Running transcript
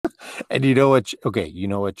And you know what? Okay, you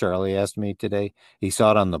know what Charlie asked me today? He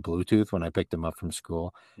saw it on the Bluetooth when I picked him up from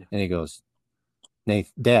school, Yeah. and he goes,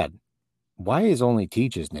 "Nate, Dad, why is only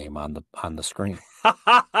Teach's name on the screen?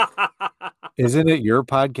 Isn't it your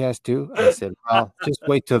podcast too?" I said, "Well, just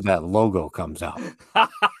wait till that logo comes out."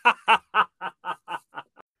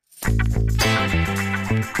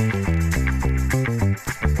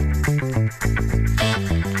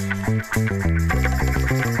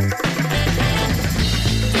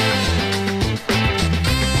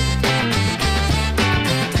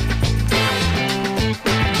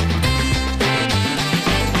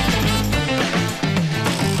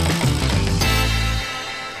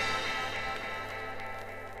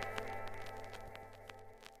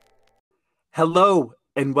 Hello,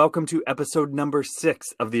 and welcome to episode number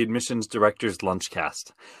 6 of the Admissions Director's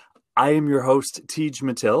Lunchcast. I am your host, Tej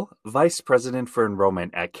Matil, Vice President for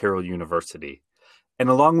Enrollment at Carroll University. And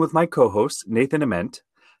along with my co-host, Nathan Ament,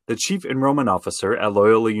 the Chief Enrollment Officer at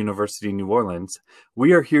Loyola University New Orleans,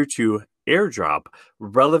 we are here to airdrop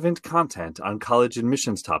relevant content on college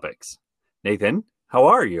admissions topics. Nathan, how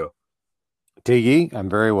are you? Tiggy, I'm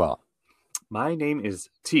very well. My name is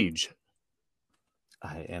Tej.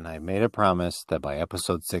 I made a promise that by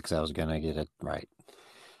episode 6 I was going to get it right.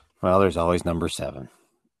 Well, there's always number 7.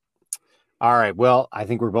 All right. Well, I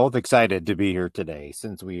think we're both excited to be here today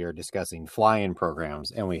since we are discussing fly-in programs,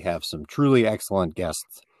 and we have some truly excellent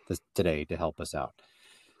guests today to help us out.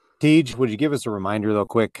 Tej, would you give us a reminder, though,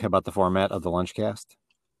 quick about the format of the Lunchcast?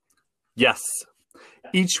 Yes.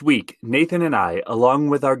 Each week, Nathan and I, along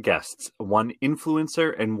with our guests, one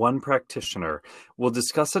influencer and one practitioner, will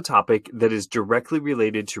discuss a topic that is directly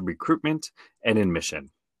related to recruitment and admission.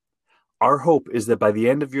 Our hope is that by the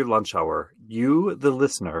end of your lunch hour, you, the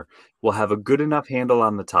listener, will have a good enough handle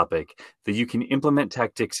on the topic that you can implement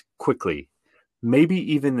tactics quickly, maybe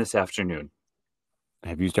even this afternoon.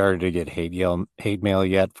 Have you started to get hate mail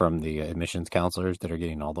yet from the admissions counselors that are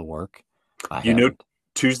getting all the work? I haven't.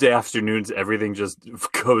 Tuesday afternoons, everything just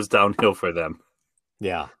goes downhill for them.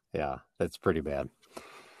 Yeah, that's pretty bad.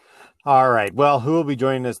 All right. Well, who will be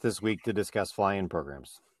joining us this week to discuss fly-in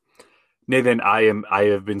programs? Nathan, I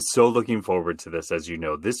have been so looking forward to this, as you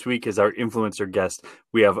know. This week as our influencer guest,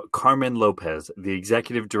 we have Carmen Lopez, the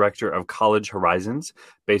Executive Director of College Horizons,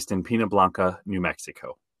 based in Pina Blanca, New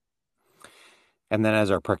Mexico. And then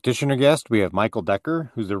as our practitioner guest, we have Michael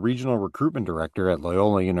Decker, who's the Regional Recruitment Director at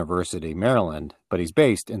Loyola University, Maryland, but he's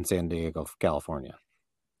based in San Diego, California.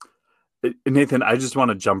 Nathan, I just want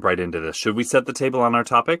to jump right into this. Should we set the table on our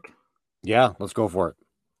topic? Yeah, let's go for it.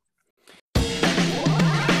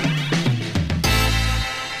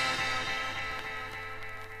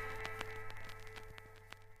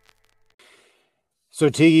 So,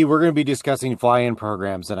 Tiggy, we're going to be discussing fly-in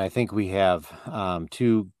programs, and I think we have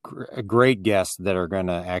two great guests that are going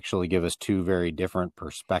to actually give us two very different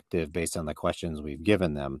perspectives based on the questions we've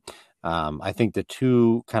given them. I think the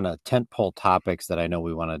two kind of tentpole topics that I know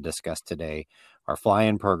we want to discuss today are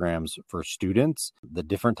fly-in programs for students, the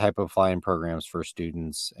different type of fly-in programs for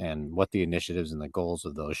students, and what the initiatives and the goals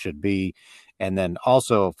of those should be, and then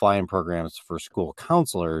also fly-in programs for school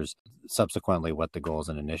counselors, subsequently what the goals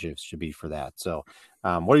and initiatives should be for that. So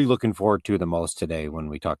what are you looking forward to the most today when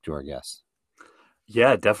we talk to our guests?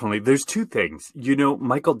 Yeah, definitely. There's two things. You know,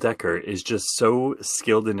 Michael Decker is just so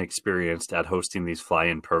skilled and experienced at hosting these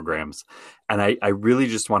fly-in programs. And I really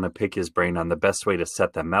just want to pick his brain on the best way to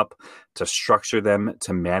set them up, to structure them,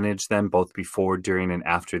 to manage them both before, during, and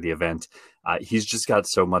after the event. He's just got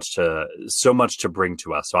so much to bring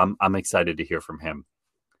to us. So I'm excited to hear from him.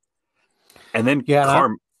 And then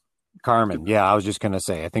Carmen. Yeah, I was just going to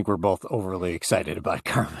say, I think we're both overly excited about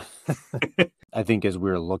Carmen. I think as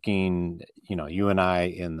we're looking, you and I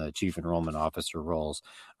in the chief enrollment officer roles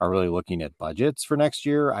are really looking at budgets for next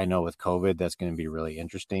year. I know with COVID, that's going to be really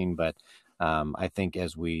interesting, but I think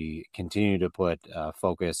as we continue to put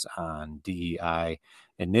focus on DEI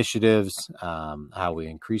initiatives, how we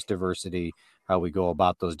increase diversity, how we go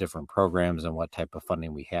about those different programs and what type of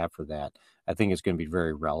funding we have for that, I think it's going to be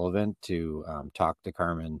very relevant to talk to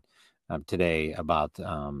Carmen today about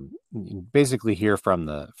basically hear from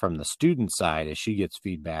the student side as she gets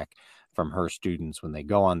feedback from her students when they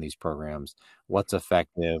go on these programs, what's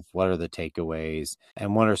effective, what are the takeaways,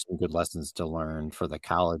 and what are some good lessons to learn for the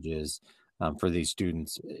colleges for these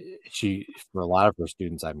students. For a lot of her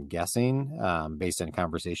students, I'm guessing, based on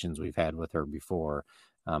conversations we've had with her before,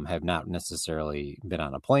 have not necessarily been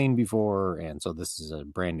on a plane before, and so this is a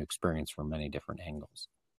brand new experience from many different angles.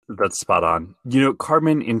 That's spot on. You know,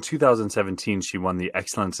 Carmen, in 2017, she won the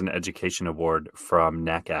Excellence in Education Award from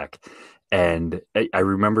NACAC. And I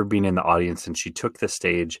remember being in the audience and she took the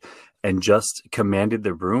stage and just commanded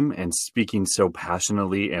the room and speaking so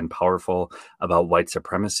passionately and powerful about white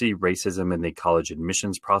supremacy, racism, and the college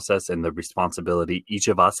admissions process and the responsibility each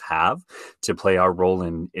of us have to play our role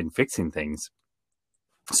in fixing things.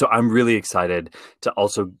 So I'm really excited to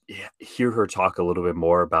also hear her talk a little bit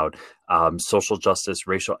more about social justice,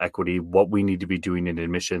 racial equity, what we need to be doing in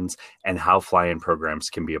admissions, and how fly-in programs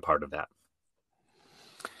can be a part of that.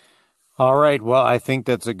 All right. Well, I think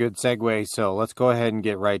that's a good segue. So let's go ahead and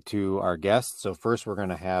get right to our guests. So first, we're going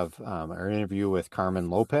to have our interview with Carmen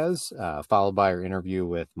Lopez, followed by our interview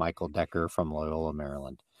with Michael Decker from Loyola,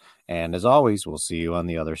 Maryland. And as always, we'll see you on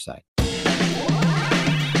the other side.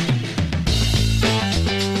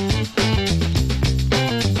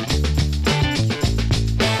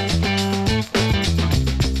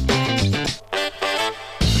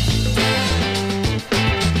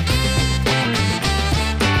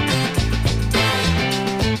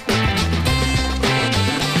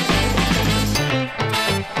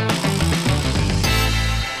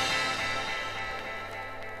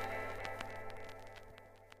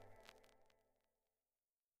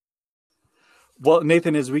 Well,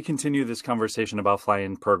 Nathan, as we continue this conversation about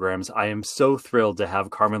fly-in programs, I am so thrilled to have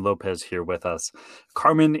Carmen Lopez here with us.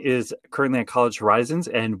 Carmen is currently at College Horizons,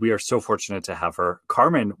 and we are so fortunate to have her.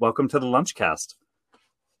 Carmen, welcome to the Lunchcast.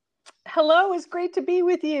 Hello, it's great to be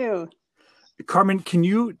with you. Carmen, can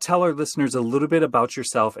you tell our listeners a little bit about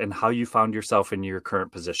yourself and how you found yourself in your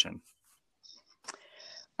current position?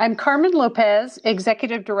 I'm Carmen Lopez,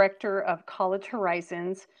 Executive Director of College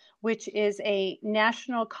Horizons, which is a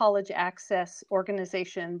national college access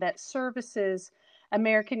organization that services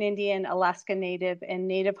American Indian, Alaska Native, and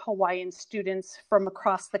Native Hawaiian students from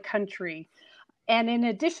across the country. And in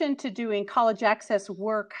addition to doing college access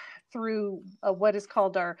work through what is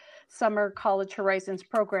called our Summer College Horizons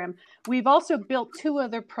program, we've also built two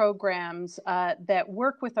other programs that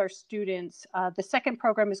work with our students. The second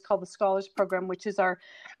program is called the Scholars Program, which is our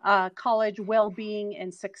college well-being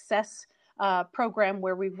and success program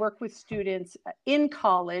where we work with students in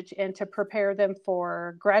college and to prepare them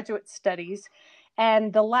for graduate studies.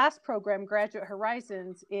 And the last program, Graduate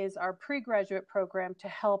Horizons, is our pre-graduate program to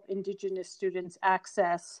help Indigenous students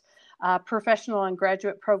access professional and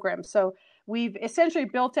graduate programs. So we've essentially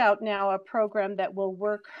built out now a program that will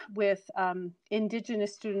work with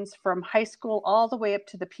Indigenous students from high school all the way up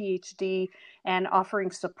to the PhD and offering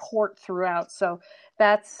support throughout. So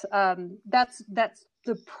that's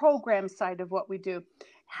the program side of what we do.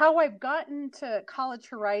 How I've gotten to College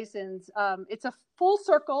Horizons, it's a full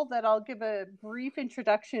circle that I'll give a brief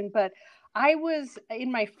introduction, but I was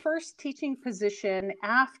in my first teaching position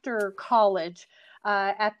after college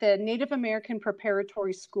at the Native American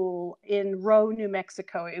Preparatory School in Rowe, New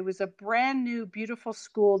Mexico. It was a brand new, beautiful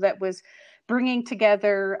school that was bringing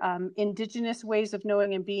together Indigenous ways of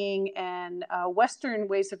knowing and being and Western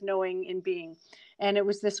ways of knowing and being. And it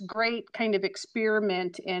was this great kind of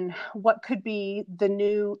experiment in what could be the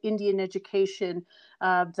new Indian education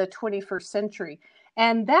of the 21st century.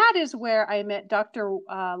 And that is where I met Dr.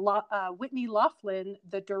 Whitney Laughlin,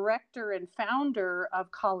 the director and founder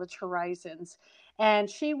of College Horizons. And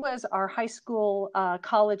she was our high school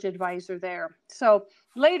college advisor there. So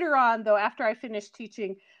later on, though, after I finished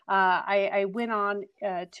teaching, I went on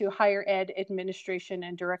to higher ed administration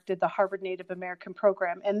and directed the Harvard Native American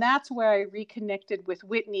program. And that's where I reconnected with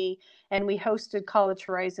Whitney, and we hosted College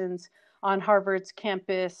Horizons on Harvard's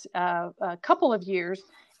campus a couple of years.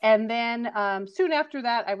 And then soon after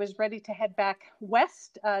that, I was ready to head back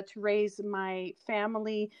west to raise my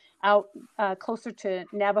family out closer to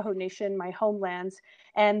Navajo Nation, my homelands.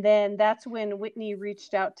 And then that's when Whitney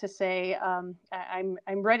reached out to say, I'm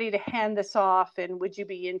ready to hand this off, and would you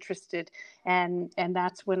be interested? And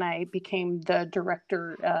that's when I became the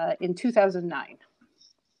director in 2009.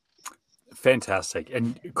 Fantastic.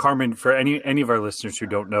 And Carmen, for any of our listeners who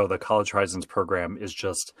don't know, the College Horizons program is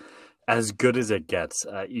just as good as it gets.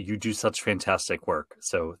 You do such fantastic work.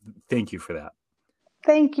 So thank you for that.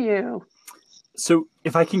 Thank you. So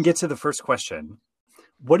if I can get to the first question,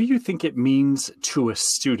 what do you think it means to a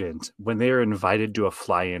student when they are invited to a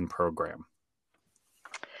fly-in program?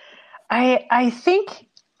 I think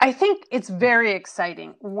it's very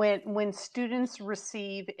exciting when students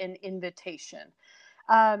receive an invitation.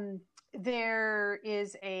 There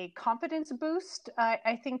is a confidence boost,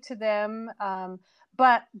 I think, to them.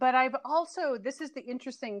 But I've also, this is the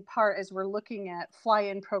interesting part as we're looking at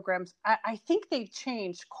fly-in programs. I think they've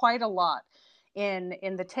changed quite a lot in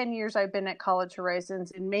the 10 years I've been at College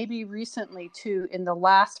Horizons, and maybe recently too in the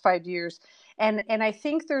last 5 years. And I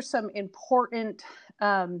think there's some important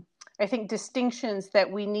I think, distinctions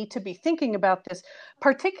that we need to be thinking about this,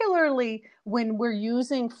 particularly when we're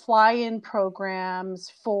using fly-in programs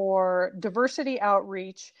for diversity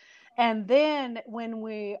outreach. And then when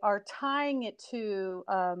we are tying it to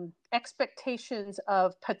expectations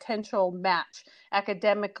of potential match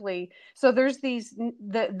academically. So there's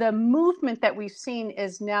the movement that we've seen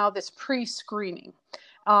is now this pre-screening.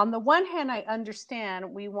 On the one hand, I understand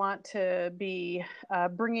we want to be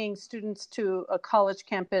bringing students to a college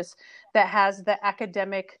campus that has the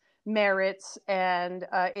academic merits and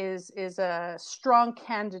is a strong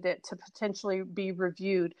candidate to potentially be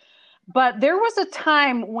reviewed. But there was a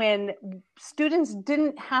time when students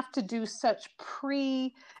didn't have to do such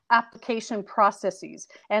pre-application processes.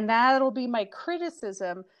 And that'll be my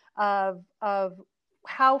criticism of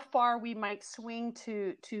how far we might swing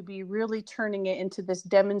to be really turning it into this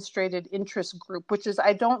demonstrated interest group, which is,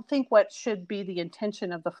 I don't think, what should be the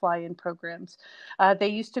intention of the fly-in programs. They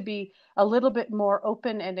used to be a little bit more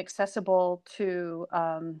open and accessible to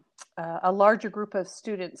a larger group of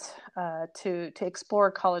students to explore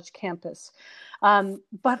a college campus.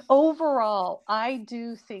 But overall, I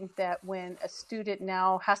do think that when a student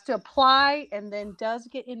now has to apply and then does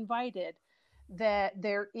get invited, that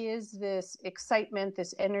there is this excitement,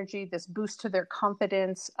 this energy, this boost to their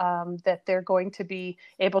confidence, that they're going to be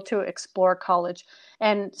able to explore college.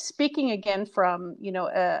 And speaking again from,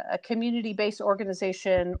 a community-based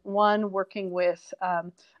organization, one working with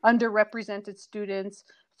underrepresented students,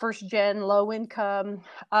 first gen, low income,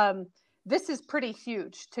 this is pretty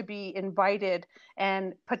huge to be invited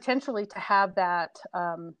and potentially to have that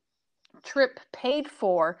trip paid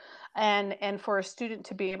for and for a student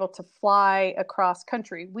to be able to fly across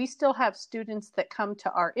country. We still have students that come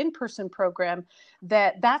to our in-person program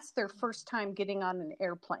that's their first time getting on an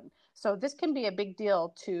airplane. So this can be a big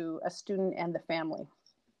deal to a student and the family.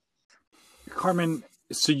 Carmen,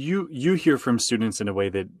 so you hear from students in a way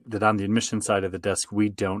that on the admission side of the desk, we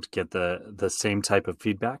don't get the same type of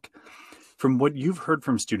feedback. From what you've heard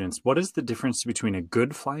from students, what is the difference between a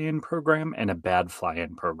good fly-in program and a bad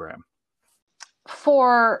fly-in program?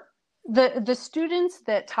 For the students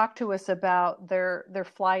that talk to us about their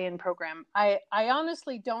fly-in program, I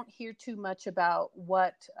honestly don't hear too much about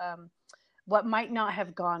what might not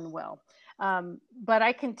have gone well. But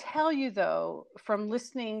I can tell you, though, from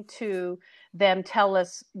listening to them tell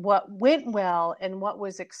us what went well and what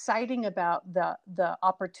was exciting about the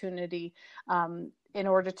opportunity in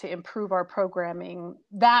order to improve our programming,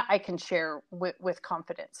 that I can share with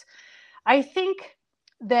confidence. I think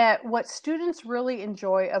that what students really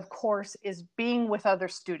enjoy, of course, is being with other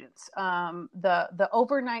students. The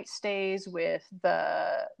overnight stays with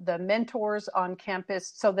the mentors on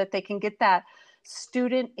campus so that they can get that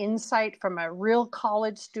student insight from a real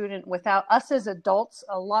college student without us as adults.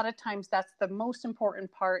 A lot of times that's the most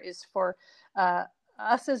important part, is for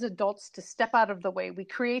us as adults to step out of the way. We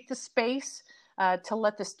create the space to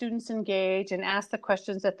let the students engage and ask the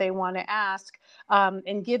questions that they want to ask,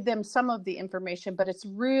 and give them some of the information. But it's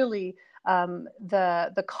really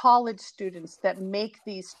the college students that make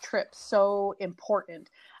these trips so important,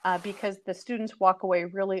 because the students walk away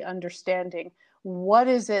really understanding what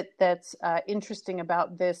is it that's interesting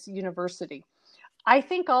about this university. I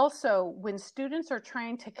think also when students are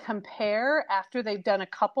trying to compare after they've done a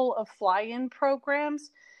couple of fly-in programs,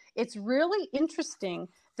 it's really interesting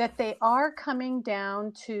that they are coming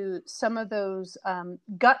down to some of those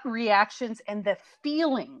gut reactions and the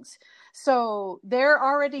feelings. So they're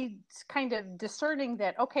already kind of discerning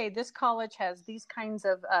that, okay, this college has these kinds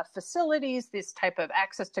of facilities, this type of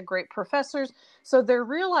access to great professors. So they're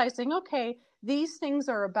realizing, okay, these things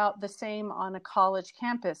are about the same on a college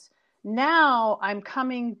campus. Now I'm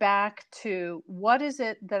coming back to what is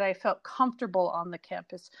it that I felt comfortable on the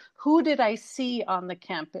campus? Who did I see on the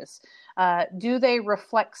campus? Do they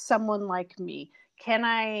reflect someone like me?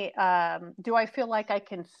 Do I feel like I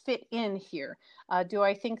can fit in here? Do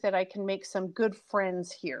I think that I can make some good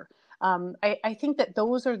friends here? I think that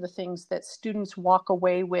those are the things that students walk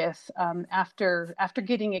away with after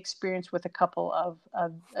getting experience with a couple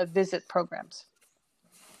of visit programs.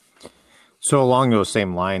 So along those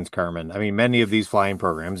same lines, Carmen, I mean, many of these flying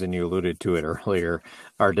programs, and you alluded to it earlier,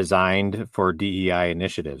 are designed for DEI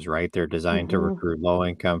initiatives, right? They're designed to recruit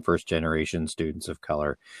low-income, first-generation students of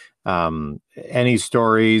color. Any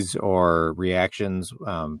stories or reactions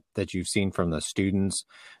that you've seen from the students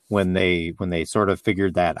when they sort of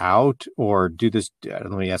figured that out, or do this? Let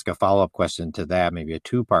me ask a follow-up question to that, maybe a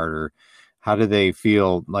two-parter. How do they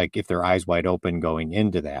feel, like, if they're eyes wide open going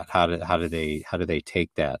into that? How do they take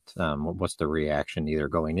that? What's the reaction either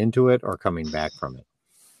going into it or coming back from it?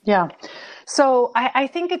 Yeah. So I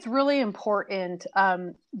think it's really important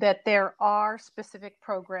that there are specific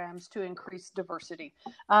programs to increase diversity.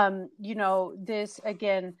 This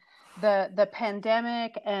again, the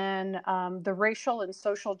pandemic and the racial and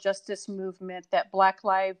social justice movement that Black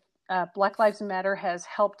Lives Matter has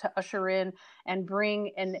helped to usher in and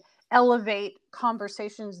bring and elevate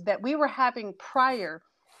conversations that we were having prior.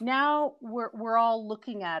 Now we're all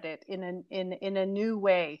looking at it in a new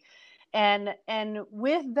way, and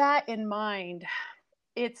with that in mind,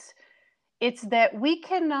 it's that we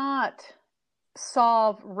cannot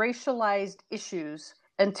solve racialized issues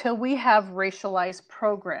until we have racialized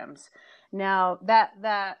programs. Now,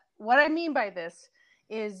 that what I mean by this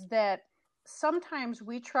is that sometimes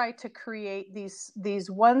we try to create these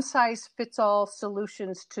one size fits all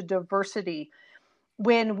solutions to diversity,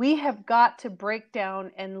 when we have got to break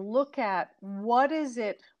down and look at what is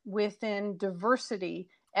it within diversity,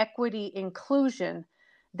 equity, inclusion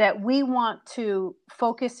that we want to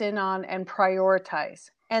focus in on and prioritize.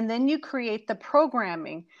 And then you create the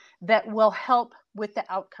programming that will help with the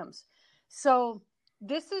outcomes. So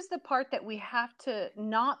this is the part that we have to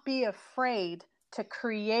not be afraid to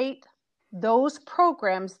create those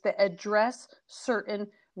programs that address certain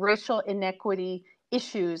racial inequity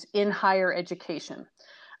issues in higher education.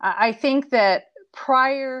 I think that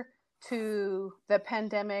prior to the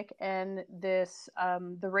pandemic and this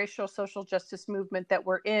the racial social justice movement that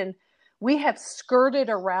we're in, we have skirted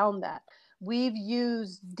around that. We've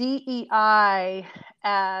used DEI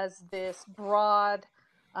as this broad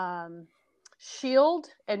shield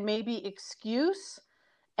and maybe excuse,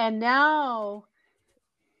 and now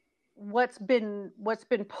what's been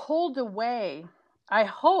pulled away, I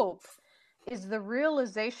hope, is the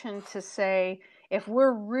realization to say, if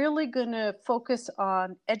we're really going to focus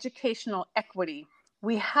on educational equity,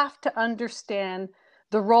 we have to understand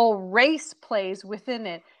the role race plays within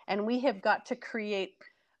it, and we have got to create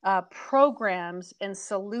programs and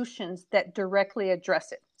solutions that directly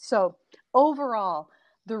address it. So overall,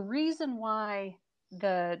 the reason why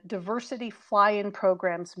the diversity fly-in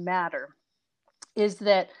programs matter is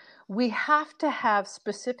that we have to have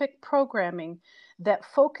specific programming that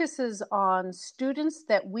focuses on students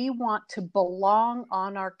that we want to belong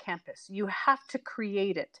on our campus. You have to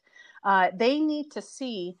create it. They need to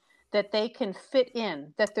see that they can fit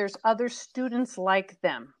in, that there's other students like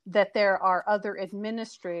them, that there are other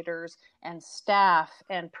administrators and staff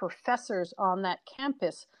and professors on that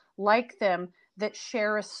campus like them that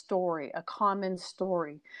share a story, a common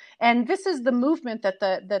story. And this is the movement that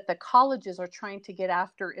the colleges are trying to get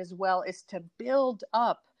after as well, is to build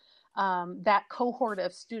up that cohort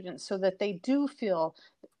of students so that they do feel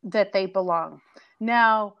that they belong.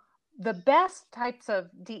 Now, the best types of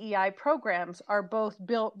DEI programs are both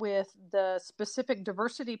built with the specific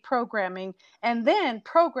diversity programming and then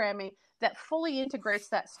programming that fully integrates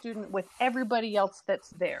that student with everybody else that's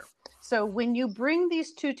there. So when you bring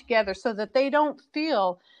these two together so that they don't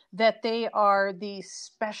feel that they are these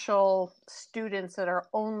special students that are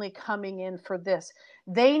only coming in for this,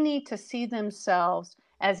 they need to see themselves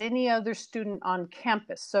as any other student on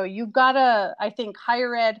campus. So you've got to, I think,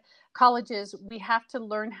 higher ed colleges, we have to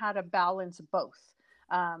learn how to balance both.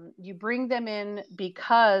 You bring them in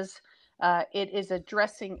because it is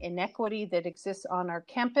addressing inequity that exists on our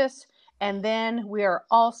campus. And then we are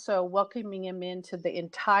also welcoming them into the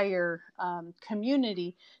entire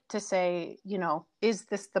community to say, is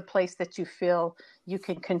this the place that you feel you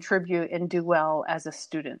can contribute and do well as a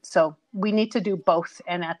student? So we need to do both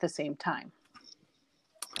and at the same time.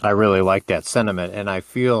 I really like that sentiment. And I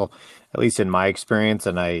feel, at least in my experience,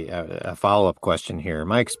 and a follow-up question here,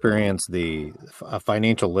 my experience, the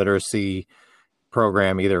financial literacy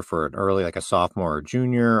program, either for an early, like a sophomore or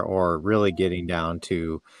junior, or really getting down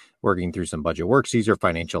to working through some budget worksheets or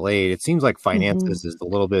financial aid. It seems like finances is a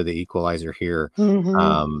little bit of the equalizer here,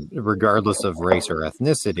 regardless of race or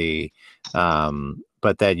ethnicity.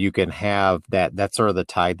 But that you can have that's sort of the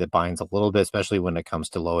tide that binds a little bit, especially when it comes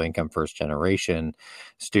to low income first generation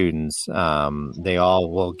students. They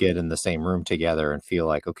all will get in the same room together and feel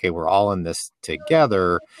like, okay, we're all in this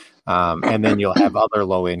together. And then you'll have other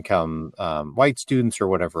low income white students or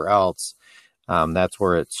whatever else. That's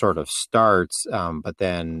where it sort of starts. But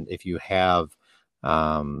then if you have,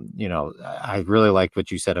 I really liked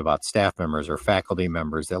what you said about staff members or faculty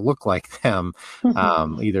members that look like them,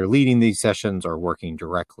 either leading these sessions or working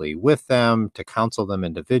directly with them to counsel them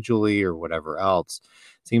individually or whatever else.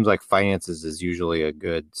 Seems like finances is usually a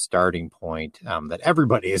good starting point that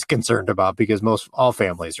everybody is concerned about, because all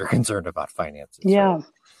families are concerned about finances. Yeah. Right?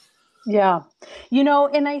 Yeah.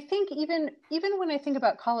 And I think even when I think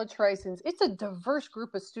about College Horizons, it's a diverse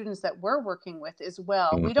group of students that we're working with as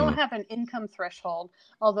well. We don't have an income threshold,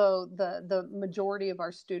 although the majority of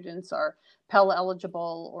our students are Pell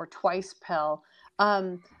eligible or twice Pell.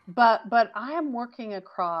 But I am working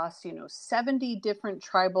across, 70 different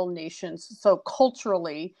tribal nations. So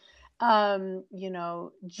culturally,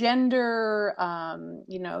 gender,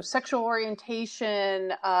 sexual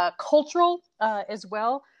orientation, cultural as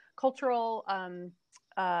well, cultural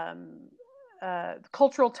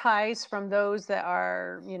cultural ties from those that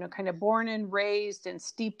are, kind of born and raised and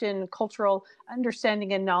steeped in cultural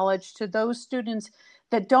understanding and knowledge, to those students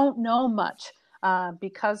that don't know much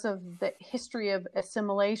because of the history of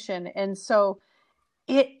assimilation. And so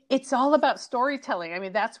it's all about storytelling. I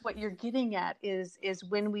mean, that's what you're getting at, is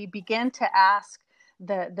when we begin to ask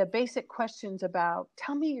the basic questions about,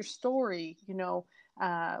 tell me your story,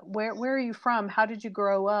 where are you from? How did you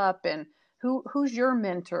grow up? And who's your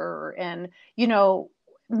mentor? And,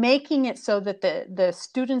 making it so that the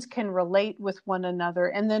students can relate with one another,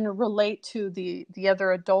 and then relate to the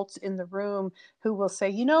other adults in the room who will say,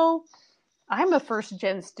 I'm a first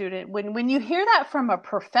gen student. When you hear that from a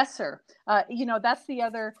professor, that's the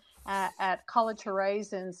other at College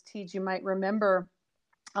Horizons, Tej, you might remember,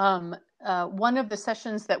 one of the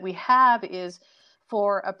sessions that we have is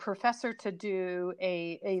for a professor to do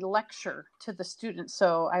a lecture to the students.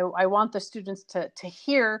 So I want the students to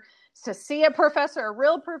hear, to see a professor, a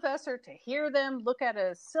real professor, to hear them look at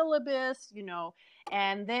a syllabus,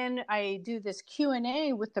 and then I do this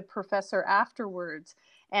Q&A with the professor afterwards.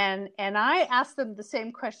 And I ask them the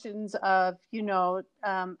same questions of,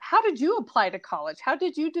 how did you apply to college? How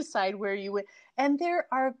did you decide where you went? And there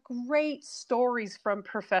are great stories from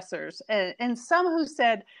professors, and some who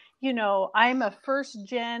said, I'm a first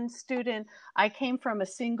gen student. I came from a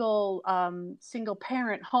single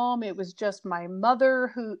parent home. It was just my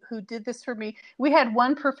mother who did this for me. We had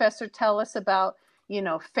one professor tell us about,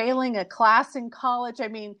 failing a class in college. I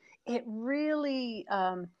mean, it really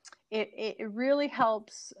it really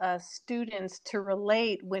helps students to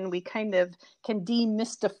relate when we kind of can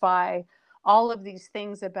demystify all of these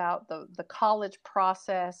things about the college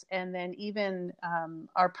process. And then even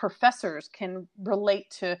our professors can relate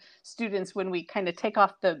to students when we kind of take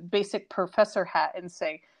off the basic professor hat and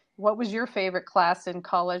say, what was your favorite class in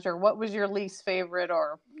college? Or what was your least favorite?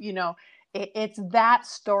 Or, it's that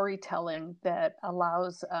storytelling that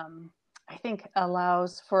allows, I think,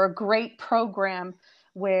 allows for a great program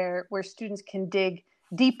where students can dig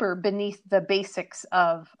deeper beneath the basics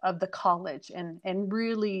of the college, and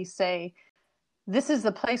really say, this is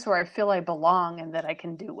the place where I feel I belong and that I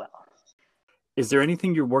can do well. Is there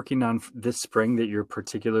anything you're working on this spring that you're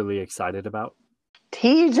particularly excited about?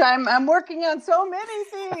 Tej, I'm working on so many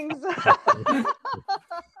things.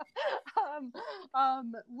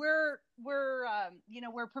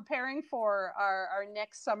 We're preparing for our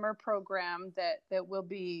next summer program that will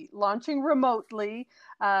be launching remotely.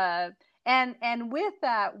 And with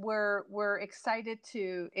that, we're excited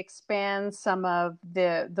to expand some of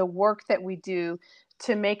the work that we do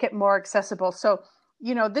to make it more accessible. So,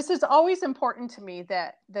 this is always important to me,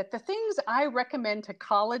 that the things I recommend to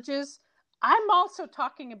colleges, I'm also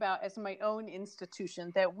talking about as my own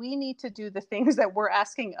institution, that we need to do the things that we're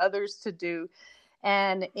asking others to do.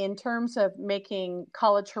 And in terms of making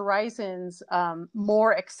College Horizons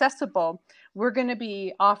more accessible, we're going to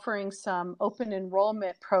be offering some open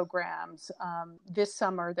enrollment programs this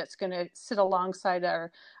summer that's going to sit alongside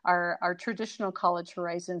our traditional College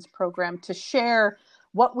Horizons program, to share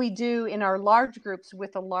what we do in our large groups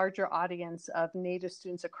with a larger audience of Native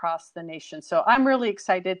students across the nation. So I'm really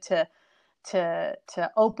excited to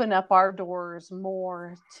open up our doors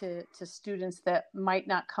more to students that might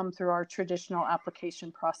not come through our traditional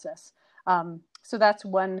application process. So that's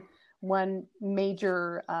one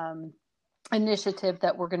major initiative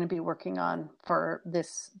that we're going to be working on for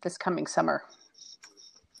this coming summer.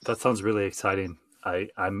 That sounds really exciting. I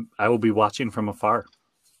will be watching from afar.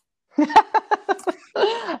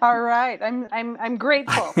 All right. I'm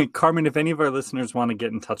grateful. Carmen, if any of our listeners want to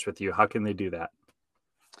get in touch with you, how can they do that?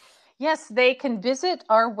 Yes, they can visit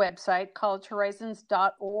our website,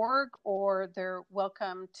 collegehorizons.org, or they're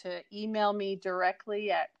welcome to email me directly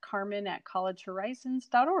at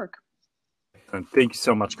carmen@collegehorizons.org. Thank you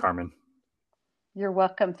so much, Carmen. You're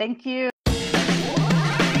welcome. Thank you.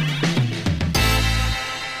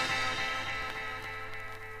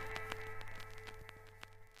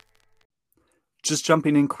 Just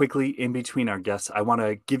jumping in quickly in between our guests, I want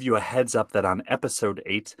to give you a heads up that on episode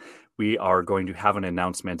 8, we are going to have an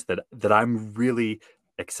announcement that I'm really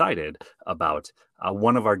excited about.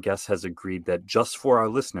 one of our guests has agreed that just for our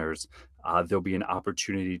listeners, there'll be an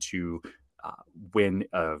opportunity to win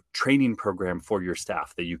a training program for your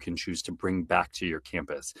staff that you can choose to bring back to your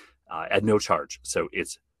campus at no charge. So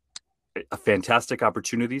it's a fantastic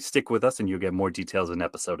opportunity. Stick with us and you'll get more details in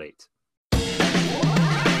episode 8.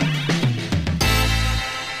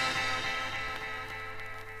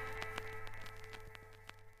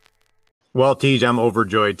 Well, Tej, I'm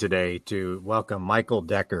overjoyed today to welcome Michael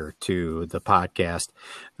Decker to the podcast.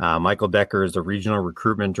 Michael Decker is the Regional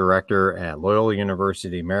Recruitment Director at Loyola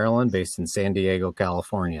University, Maryland, based in San Diego,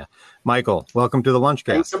 California. Michael, welcome to the Lunchcast.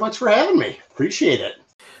 Thanks so much for having me. Appreciate it.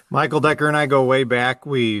 Michael Decker and I go way back.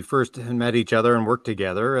 We first met each other and worked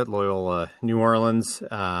together at Loyola New Orleans.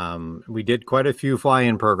 We did quite a few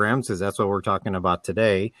fly-in programs, because that's what we're talking about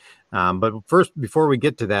today. But first, before we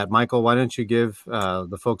get to that, Michael, why don't you give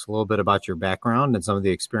the folks a little bit about your background and some of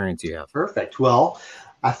the experience you have? Perfect. Well,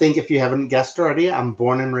 I think if you haven't guessed already, I'm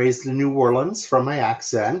born and raised in New Orleans from my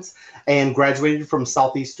accent, and graduated from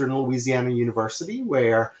Southeastern Louisiana University,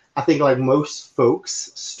 where I think like most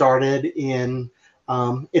folks started in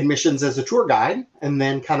admissions as a tour guide and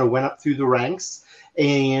then kind of went up through the ranks.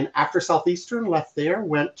 And after Southeastern, left there,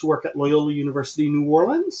 went to work at Loyola University, New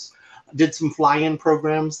Orleans, did some fly-in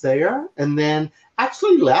programs there, and then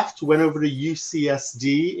actually left, went over to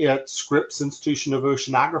UCSD at Scripps Institution of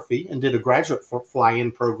Oceanography and did a graduate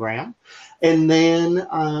fly-in program, and then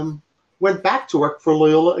went back to work for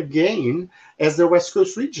Loyola again as their West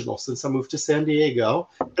Coast Regional since I moved to San Diego.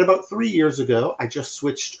 And about 3 years ago, I just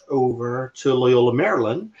switched over to Loyola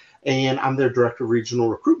Maryland, and I'm their Director of Regional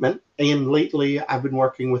Recruitment. And lately, I've been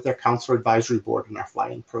working with their Counselor Advisory Board in our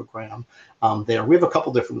fly-in program there. We have a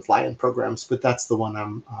couple different fly-in programs, but that's the one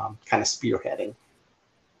I'm kind of spearheading.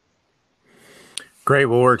 Great.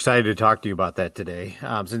 Well, we're excited to talk to you about that today.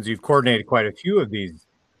 Since you've coordinated quite a few of these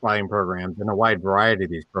fly-in programs and a wide variety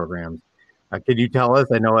of these programs, could you tell us,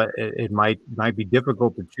 I know it might be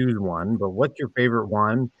difficult to choose one, but what's your favorite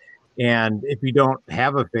one? And if you don't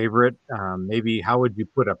have a favorite, maybe how would you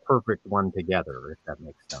put a perfect one together, if that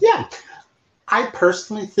makes sense? Yeah. I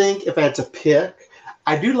personally think if I had to pick,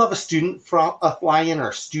 I do love a fly-in or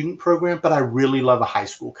a student program, but I really love a high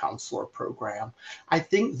school counselor program. I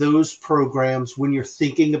think those programs, when you're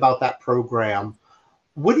thinking about that program,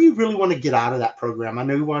 what do you really want to get out of that program? I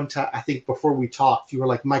know you want to, I think before we talked, you were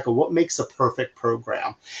like, Michael, what makes a perfect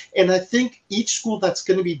program? And I think each school that's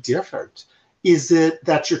going to be different. Is it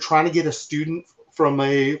that you're trying to get a student for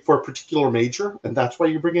a particular major, and that's why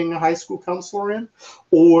you're bringing a high school counselor in?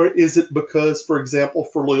 Or is it because, for example,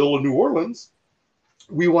 for Loyola New Orleans,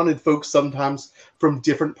 we wanted folks sometimes from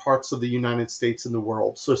different parts of the United States and the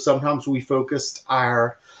world. So sometimes we focused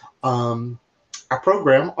our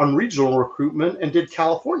program on regional recruitment and did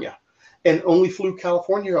California and only flew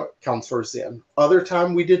California counselors in. Other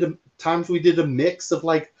times we did a mix of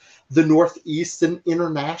like the Northeast and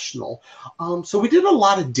international. So we did a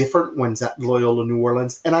lot of different ones at Loyola New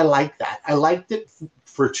Orleans, and I liked that. I liked it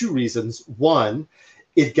for two reasons. One,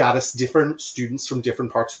 it got us different students from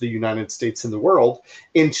different parts of the United States and the world.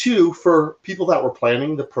 And two, for people that were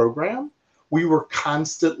planning the program, we were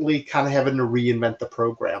constantly kind of having to reinvent the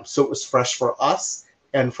program. So it was fresh for us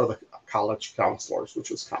and for the college counselors,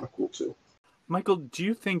 which was kind of cool too. Michael, do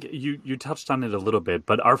you think, you touched on it a little bit,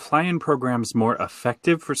 but are fly-in programs more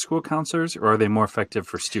effective for school counselors, or are they more effective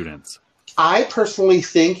for students? I personally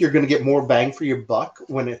think you're going to get more bang for your buck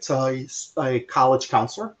when it's a college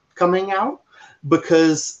counselor coming out,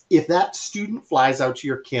 because if that student flies out to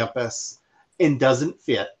your campus and doesn't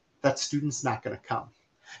fit, that student's not going to come.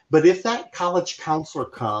 But if that college counselor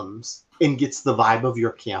comes and gets the vibe of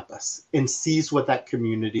your campus and sees what that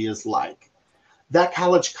community is like, that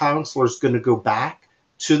college counselor is going to go back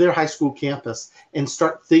to their high school campus and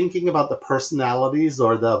start thinking about the personalities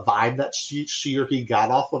or the vibe that she or he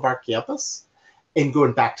got off of our campus, and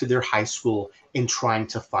going back to their high school and trying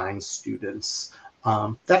to find students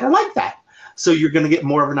that are like that. So you're going to get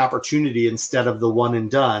more of an opportunity instead of the one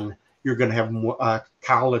and done. You're going to have a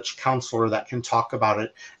college counselor that can talk about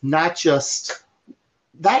it, not just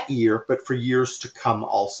that year, but for years to come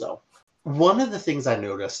also. One of the things I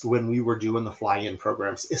noticed when we were doing the fly-in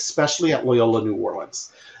programs, especially at Loyola New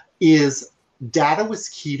Orleans, is data was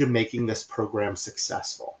key to making this program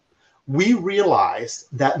successful. We realized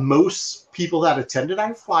that most people that attended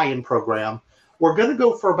our fly-in program were going to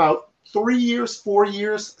go for about 3 years, 4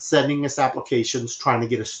 years, sending us applications, trying to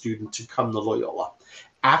get a student to come to Loyola.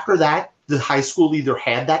 After that, the high school either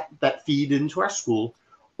had that feed into our school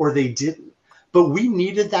or they didn't. But we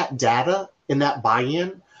needed that data and that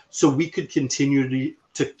buy-in so we could continue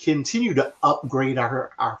to continue to upgrade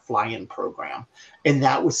our fly-in program. And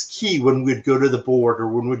that was key when we'd go to the board or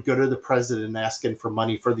when we'd go to the president asking for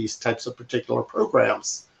money for these types of particular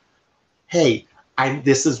programs. Hey,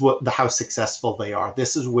 this is how successful they are.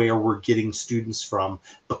 This is where we're getting students from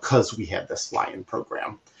because we have this fly-in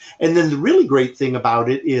program. And then the really great thing about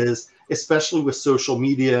it is, especially with social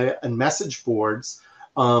media and message boards,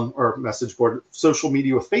 social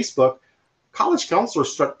media with Facebook, college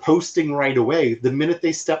counselors start posting right away the minute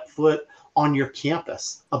they step foot on your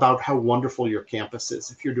campus about how wonderful your campus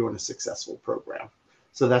is if you're doing a successful program.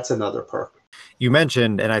 So that's another perk. You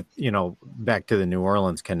mentioned, and back to the New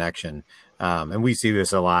Orleans connection, and we see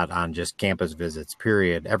this a lot on just campus visits,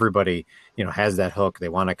 period. Everybody, has that hook. They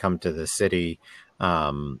want to come to the city.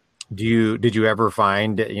 Did you ever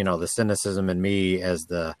find, the cynicism in me as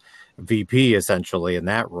the VP essentially in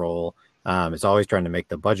that role? It's always trying to make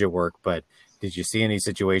the budget work, but did you see any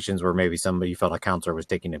situations where maybe somebody felt a counselor was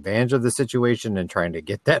taking advantage of the situation and trying to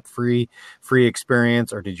get that free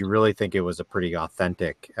experience? Or did you really think it was a pretty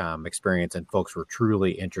authentic experience and folks were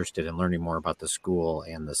truly interested in learning more about the school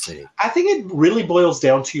and the city? I think it really boils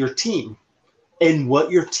down to your team and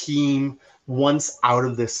what your team wants out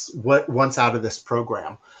of this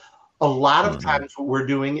program. A lot of times what we're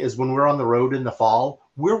doing is when we're on the road in the fall,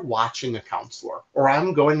 we're watching a counselor, or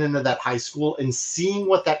I'm going into that high school and seeing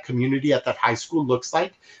what that community at that high school looks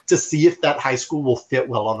like to see if that high school will fit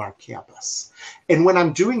well on our campus. And when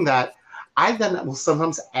I'm doing that, I then will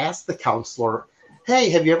sometimes ask the counselor, hey,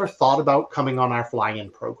 have you ever thought about coming on our fly-in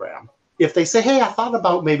program? If they say, hey, I thought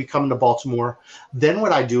about maybe coming to Baltimore, then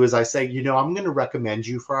what I do is I say, I'm going to recommend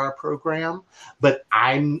you for our program, but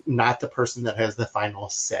I'm not the person that has the final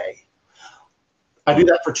say. I do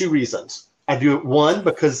that for two reasons. I do it, one,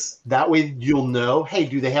 because that way you'll know, hey,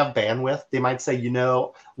 do they have bandwidth? They might say,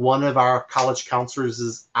 one of our college counselors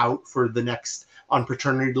is out for the next on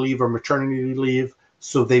paternity leave or maternity leave,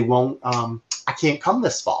 so they won't, I can't come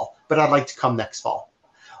this fall, but I'd like to come next fall.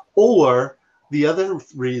 Or the other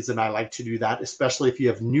reason I like to do that, especially if you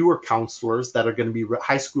have newer counselors that are going to be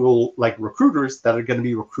high school, like recruiters that are going to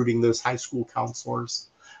be recruiting those high school counselors,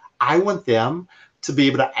 I want them to be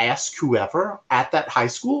able to ask whoever at that high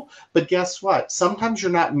school. But guess what? Sometimes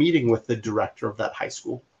you're not meeting with the director of that high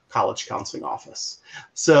school college counseling office.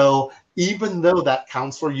 So even though that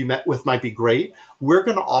counselor you met with might be great, we're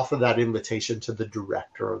going to offer that invitation to the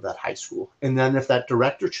director of that high school. And then if that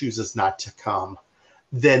director chooses not to come,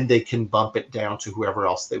 then they can bump it down to whoever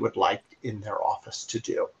else they would like in their office to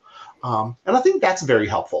do. And I think that's very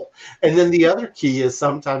helpful. And then the other key is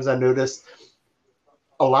sometimes I notice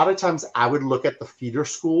a lot of times I would look at the feeder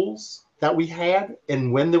schools that we had,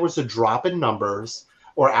 and when there was a drop in numbers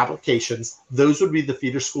or applications, those would be the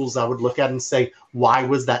feeder schools I would look at and say, why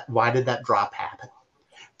did that drop happen?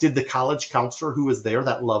 Did the college counselor who was there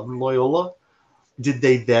that loved Loyola, did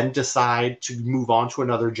they then decide to move on to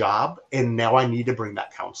another job? And now I need to bring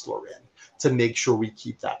that counselor in to make sure we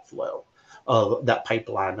keep that flow of that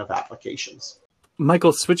pipeline of applications.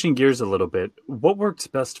 Michael, switching gears a little bit, what works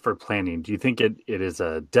best for planning? Do you think it is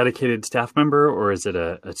a dedicated staff member or is it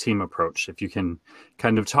a team approach? If you can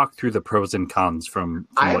kind of talk through the pros and cons from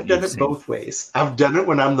I've done it both ways. I've done it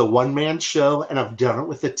when I'm the one-man show, and I've done it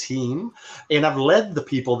with a team, and I've led the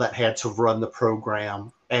people that had to run the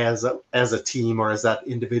program as a team or as that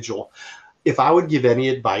individual. If I would give any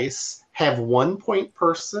advice, have one point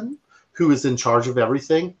person who is in charge of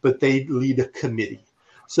everything, but they lead a committee.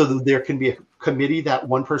 So that there can be a committee that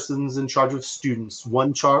one person is in charge of students,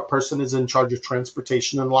 one person is in charge of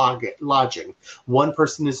transportation and lodging, one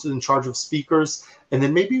person is in charge of speakers, and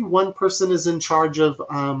then maybe one person is in charge of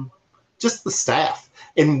just the staff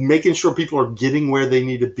and making sure people are getting where they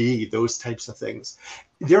need to be, those types of things.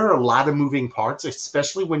 There are a lot of moving parts,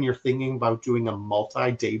 especially when you're thinking about doing a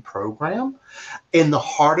multi-day program. And the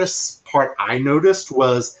hardest part I noticed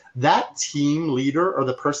was that team leader or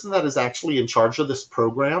the person that is actually in charge of this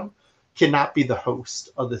program cannot be the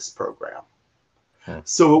host of this program. Okay.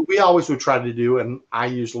 So what we always would try to do, and I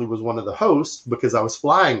usually was one of the hosts because I was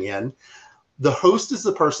flying in, the host is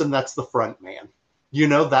the person that's the front man.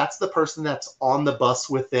 That's the person that's on the bus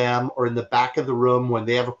with them or in the back of the room when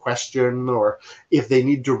they have a question or if they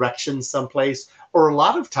need directions someplace. Or a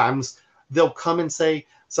lot of times they'll come and say,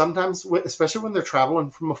 sometimes, especially when they're traveling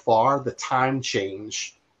from afar, the time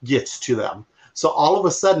change gets to them. So all of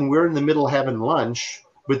a sudden we're in the middle of having lunch,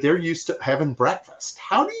 but they're used to having breakfast.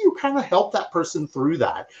 How do you kind of help that person through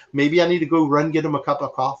that? Maybe I need to go run, get them a cup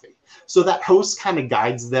of coffee. So that host kind of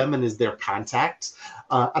guides them and is their contact.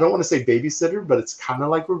 I don't want to say babysitter, but it's kind of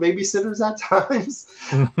like we're babysitters at times.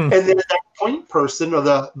 And then at that point person or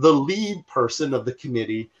the lead person of the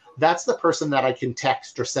committee, that's the person that I can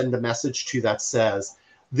text or send a message to that says,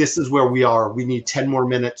 this is where we are. We need 10 more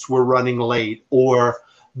minutes. We're running late, or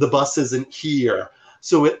the bus isn't here.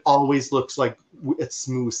 So it always looks like it's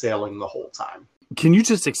smooth sailing the whole time. Can you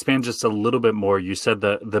just expand just a little bit more? You said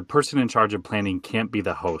the person in charge of planning can't be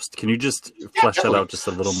the host. Can you just flesh that out just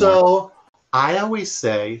a little more? So I always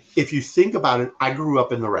say, if you think about it, I grew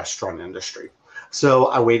up in the restaurant industry. So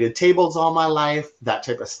I waited tables all my life, that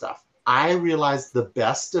type of stuff. I realized the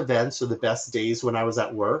best events or the best days when I was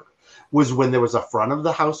at work was when there was a front of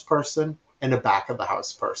the house person and a back of the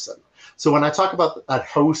house person. So when I talk about that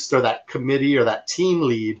host or that committee or that team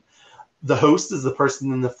lead, the host is the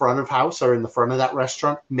person in the front of house or in the front of that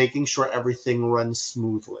restaurant, making sure everything runs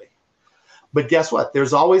smoothly. But guess what?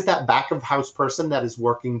 There's always that back of house person that is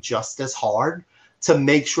working just as hard to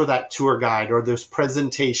make sure that tour guide or those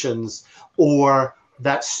presentations or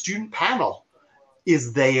that student panel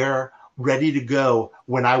is there ready to go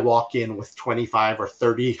when I walk in with 25 or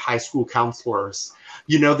 30 high school counselors.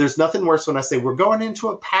 You know, there's nothing worse when I say we're going into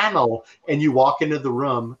a panel and you walk into the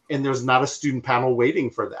room and there's not a student panel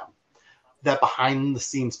waiting for them. That behind the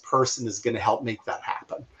scenes person is going to help make that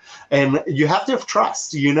happen. And you have to have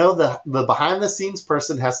trust. You know, the behind the scenes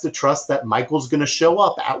person has to trust that Michael's going to show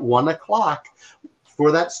up at 1 o'clock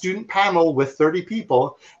for that student panel with 30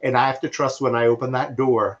 people. And I have to trust when I open that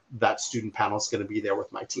door, that student panel is going to be there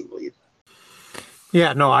with my team lead.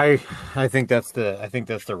 Yeah, no, I think that's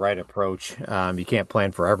the right approach. You can't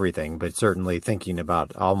plan for everything, but certainly thinking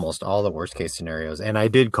about almost all the worst case scenarios. And I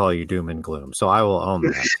did call you doom and gloom, so I will own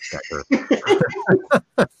that.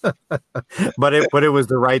 But it was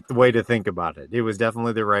the right way to think about it. It was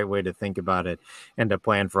definitely the right way to think about it and to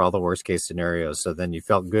plan for all the worst case scenarios. So then you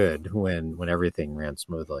felt good when everything ran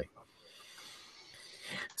smoothly.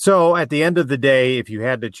 So at the end of the day, if you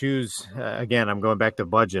had to choose, again, I'm going back to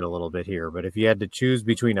budget a little bit here, but if you had to choose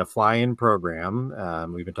between a fly-in program,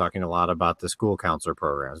 we've been talking a lot about the school counselor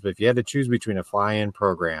programs, but if you had to choose between a fly-in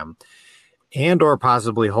program and or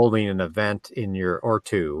possibly holding an event in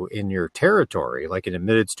your territory, like an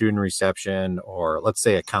admitted student reception, or let's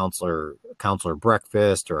say a counselor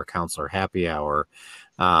breakfast or a counselor happy hour,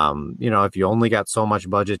 if you only got so much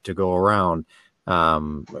budget to go around,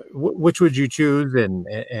 which would you choose,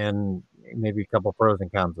 and maybe a couple pros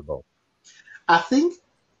and cons of both? I think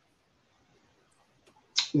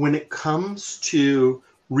when it comes to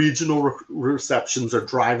regional receptions or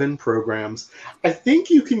drive-in programs, I think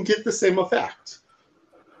you can get the same effect.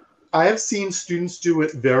 I have seen students do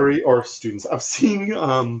it I've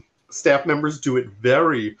seen staff members do it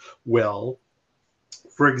very well.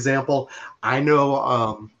 For example, I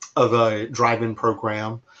know of a drive-in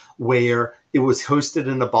program where it was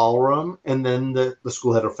hosted in a ballroom, and then the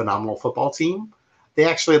school had a phenomenal football team. They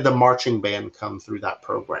actually had the marching band come through that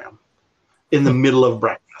program in the middle of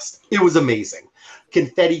breakfast. It was amazing.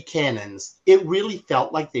 Confetti cannons. It really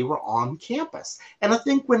felt like they were on campus. And I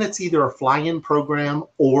think when it's either a fly-in program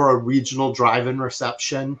or a regional drive-in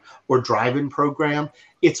reception or drive-in program,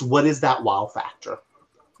 it's what is that wow factor?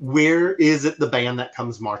 Where is it the band that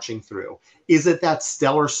comes marching through? Is it that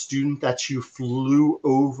stellar student that you flew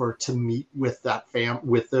over to meet with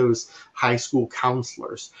with those high school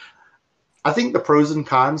counselors? I think the pros and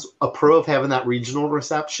cons, a pro of having that regional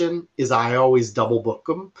reception is I always double book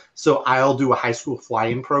them. So I'll do a high school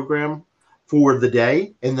fly-in program for the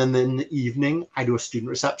day, and then in the evening I do a student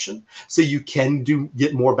reception. So you can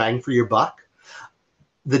get more bang for your buck.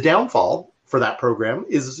 The downfall for that program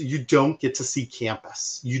is you don't get to see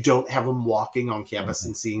campus. You don't have them walking on campus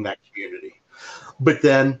and seeing that community. But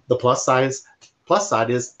then the plus side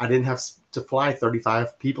is I didn't have to fly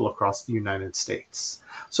 35 people across the United States.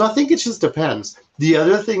 So I think it just depends. The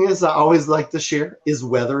other thing is I always like to share is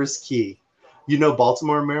weather is key. You know,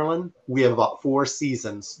 Baltimore, Maryland, we have about 4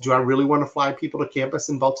 seasons. Do I really want to fly people to campus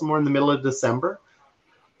in Baltimore in the middle of December?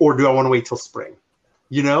 Or do I want to wait till spring?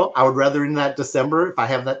 You know, I would rather in that December, if I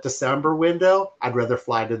have that December window, I'd rather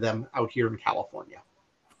fly to them out here in California.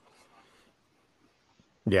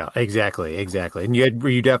 Yeah, exactly. And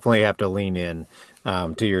you definitely have to lean in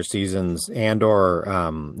to your seasons and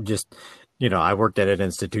or just, I worked at an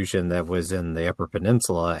institution that was in the Upper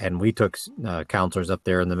Peninsula, and we took counselors up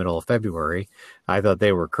there in the middle of February. I thought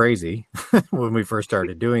they were crazy when we first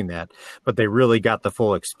started doing that, but they really got the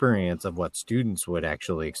full experience of what students would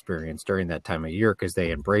actually experience during that time of year because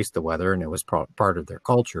they embraced the weather and it was part of their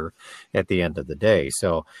culture at the end of the day.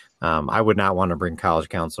 So I would not want to bring college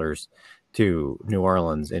counselors to New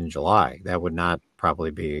Orleans in July. That would not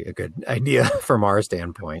probably be a good idea from our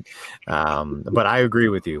standpoint. But I agree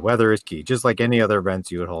with you. Weather is key. Just like any other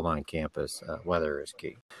events you would hold on campus, weather is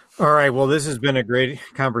key. All right. Well, this has been a great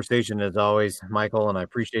conversation as always, Michael, and I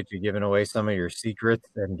appreciate you giving away some of your secrets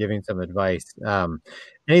and giving some advice.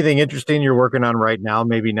 Anything interesting you're working on right now,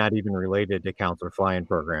 maybe not even related to counselor fly-in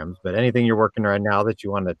programs, but anything you're working right now that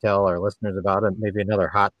you want to tell our listeners about, and maybe another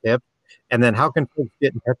hot tip? And then how can folks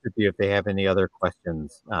get in touch with you if they have any other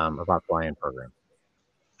questions about fly-in programs?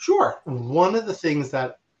 Sure. One of the things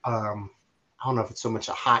that, I don't know if it's so much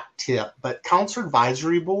a hot tip, but counselor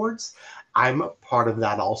advisory boards, I'm a part of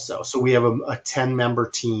that also. So we have a 10-member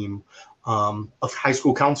team of high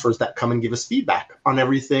school counselors that come and give us feedback on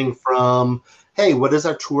everything from, hey, what does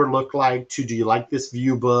our tour look like, to do you like this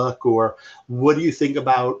view book, or what do you think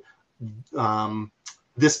about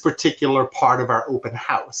this particular part of our open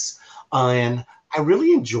house? And I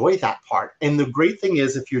really enjoy that part. And the great thing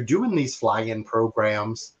is, if you're doing these fly-in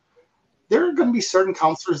programs, there are going to be certain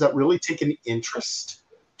counselors that really take an interest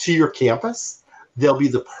to your campus. They'll be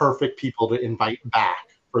the perfect people to invite back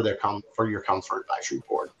for your counselor advisory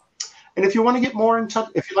board. And if you want to get more in touch,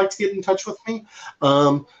 if you'd like to get in touch with me,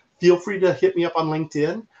 feel free to hit me up on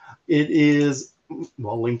LinkedIn. It is,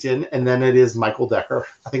 well, LinkedIn, and then it is Michael Decker.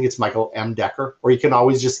 I think it's Michael M. Decker. Or you can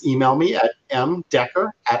always just email me at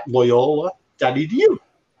mdecker@loyola.edu.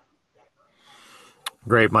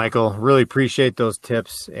 Great, Michael. Really appreciate those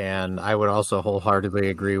tips. And I would also wholeheartedly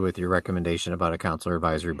agree with your recommendation about a counselor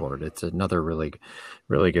advisory board. It's another really,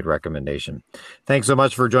 really good recommendation. Thanks so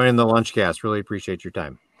much for joining the Lunchcast. Really appreciate your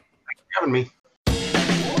time. Thanks for having me.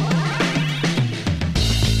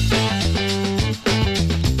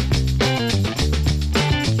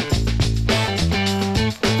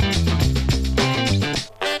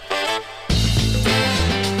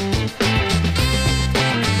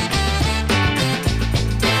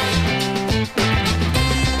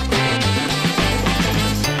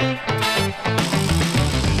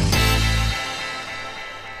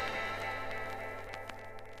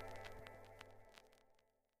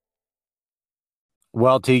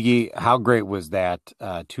 Well, Tigi, how great was that?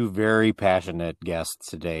 Two very passionate guests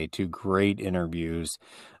today, two great interviews,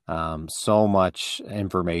 so much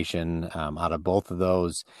information out of both of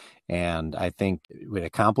those. And I think we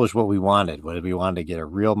accomplished what we wanted. We wanted to get a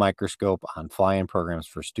real microscope on fly-in programs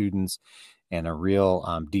for students and a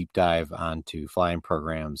real deep dive onto fly-in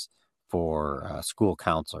programs for school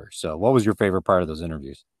counselors. So what was your favorite part of those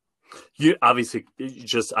interviews? You obviously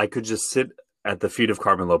I could just sit at the feet of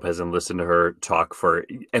Carmen Lopez and listen to her talk for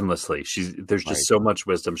endlessly. There's just so much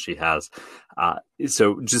wisdom she has.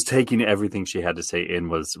 So just taking everything she had to say in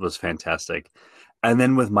was fantastic. And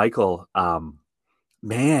then with Michael,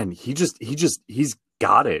 man, he's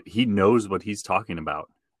got it. He knows what he's talking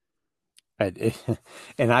about.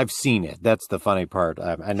 And I've seen it. That's the funny part.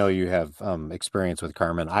 I know you have experience with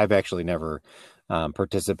Carmen. I've actually never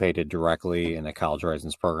participated directly in a College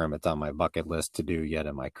Horizons program. It's on my bucket list to do yet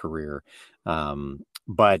in my career.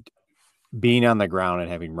 But being on the ground and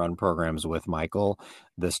having run programs with Michael,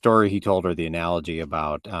 the story he told her, the analogy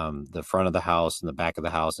about the front of the house and the back of the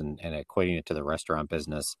house and equating it to the restaurant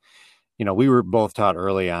business. You know, we were both taught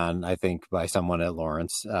early on, I think, by someone at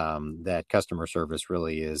Lawrence, that customer service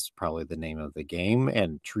really is probably the name of the game,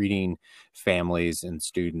 and treating families and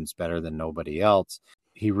students better than nobody else.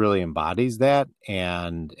 He really embodies that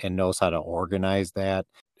and knows how to organize that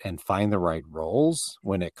and find the right roles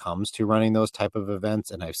when it comes to running those type of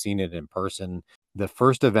events. And I've seen it in person. The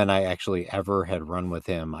first event I actually ever had run with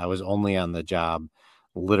him, I was only on the job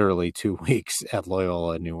literally 2 weeks at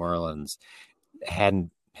Loyola New Orleans, had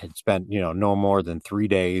spent, no more than 3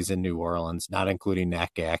 days in New Orleans, not including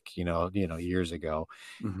NACAC, years ago.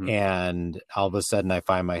 Mm-hmm. And all of a sudden I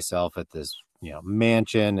find myself at this,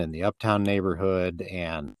 mansion in the uptown neighborhood,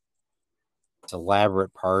 and it's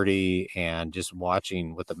elaborate party, and just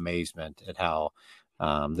watching with amazement at how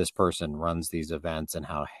this person runs these events and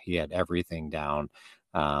how he had everything down.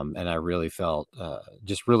 And I really felt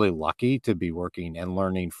just really lucky to be working and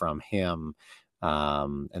learning from him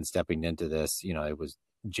and stepping into this. It was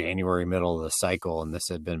January, middle of the cycle, and this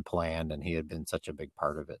had been planned, and he had been such a big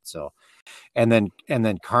part of it. So, and then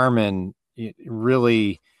Carmen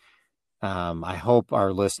really, I hope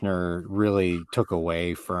our listener really took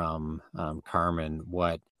away from Carmen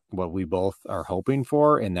what we both are hoping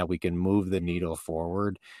for, and that we can move the needle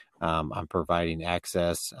forward on providing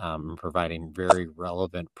access, providing very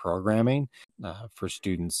relevant programming for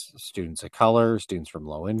students of color, students from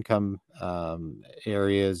low income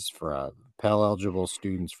areas, for Pell eligible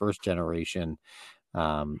students, first generation.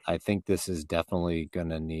 I think this is definitely going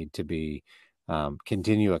to need to be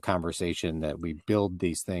continue a conversation that we build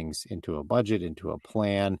these things into a budget, into a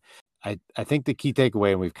plan. I think the key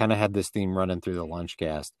takeaway, and we've kind of had this theme running through the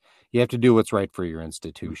Lunchcast, you have to do what's right for your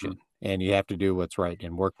institution, and you have to do what's right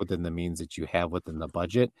and work within the means that you have within the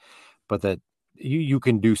budget, but that you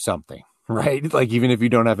can do something, right? Like, even if you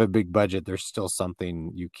don't have a big budget, there's still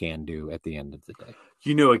something you can do at the end of the day.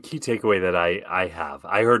 You know, a key takeaway that I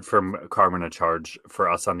heard from Carmen a charge for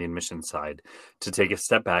us on the admissions side to take a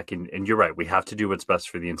step back. And you're right, we have to do what's best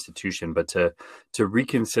for the institution, but to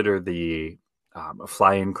reconsider the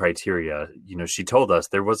fly-in criteria. You know, she told us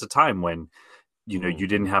there was a time when, you know, you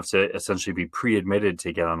didn't have to essentially be pre-admitted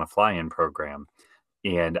to get on a fly-in program.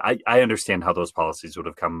 And I understand how those policies would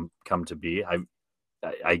have come to be.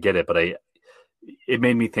 I get it, but it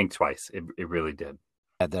made me think twice. It really did.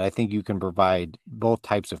 That I think you can provide both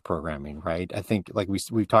types of programming, right? I think, like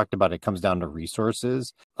we've talked about, it comes down to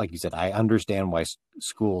resources. Like you said, I understand why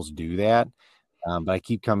schools do that. But I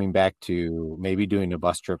keep coming back to maybe doing a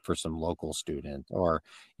bus trip for some local student, or,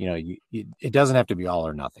 you know, it doesn't have to be all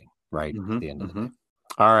or nothing, right? At the end of the day.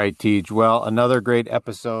 All right, Tej. Well, another great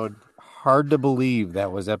episode. Hard to believe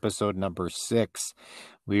that was episode number 6.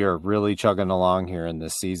 We are really chugging along here in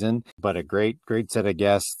this season, but a great set of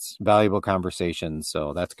guests, valuable conversations.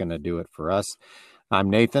 So that's going to do it for us.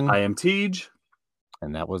 I'm Nathan. I am Tej.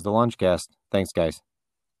 And that was the Lunchcast. Thanks, guys.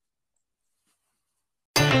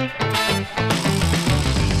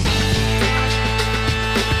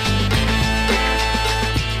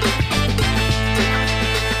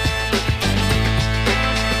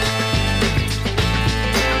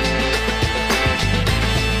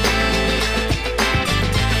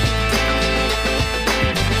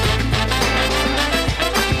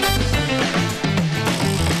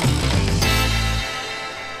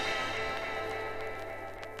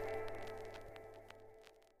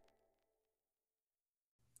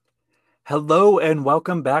 Hello and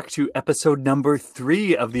welcome back to episode number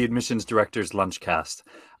 3 of the Admissions Director's Lunchcast.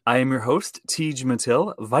 I am your host, Tej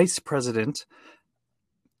Matil, Vice President.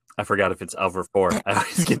 I forgot if it's of or for. I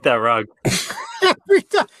always get that wrong. Every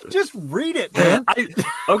time. Just read it, man.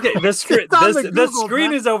 Okay, the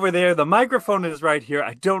screen is over there. The microphone is right here.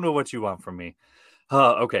 I don't know what you want from me.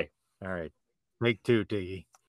 Okay. All right. Take 2, Tiggy.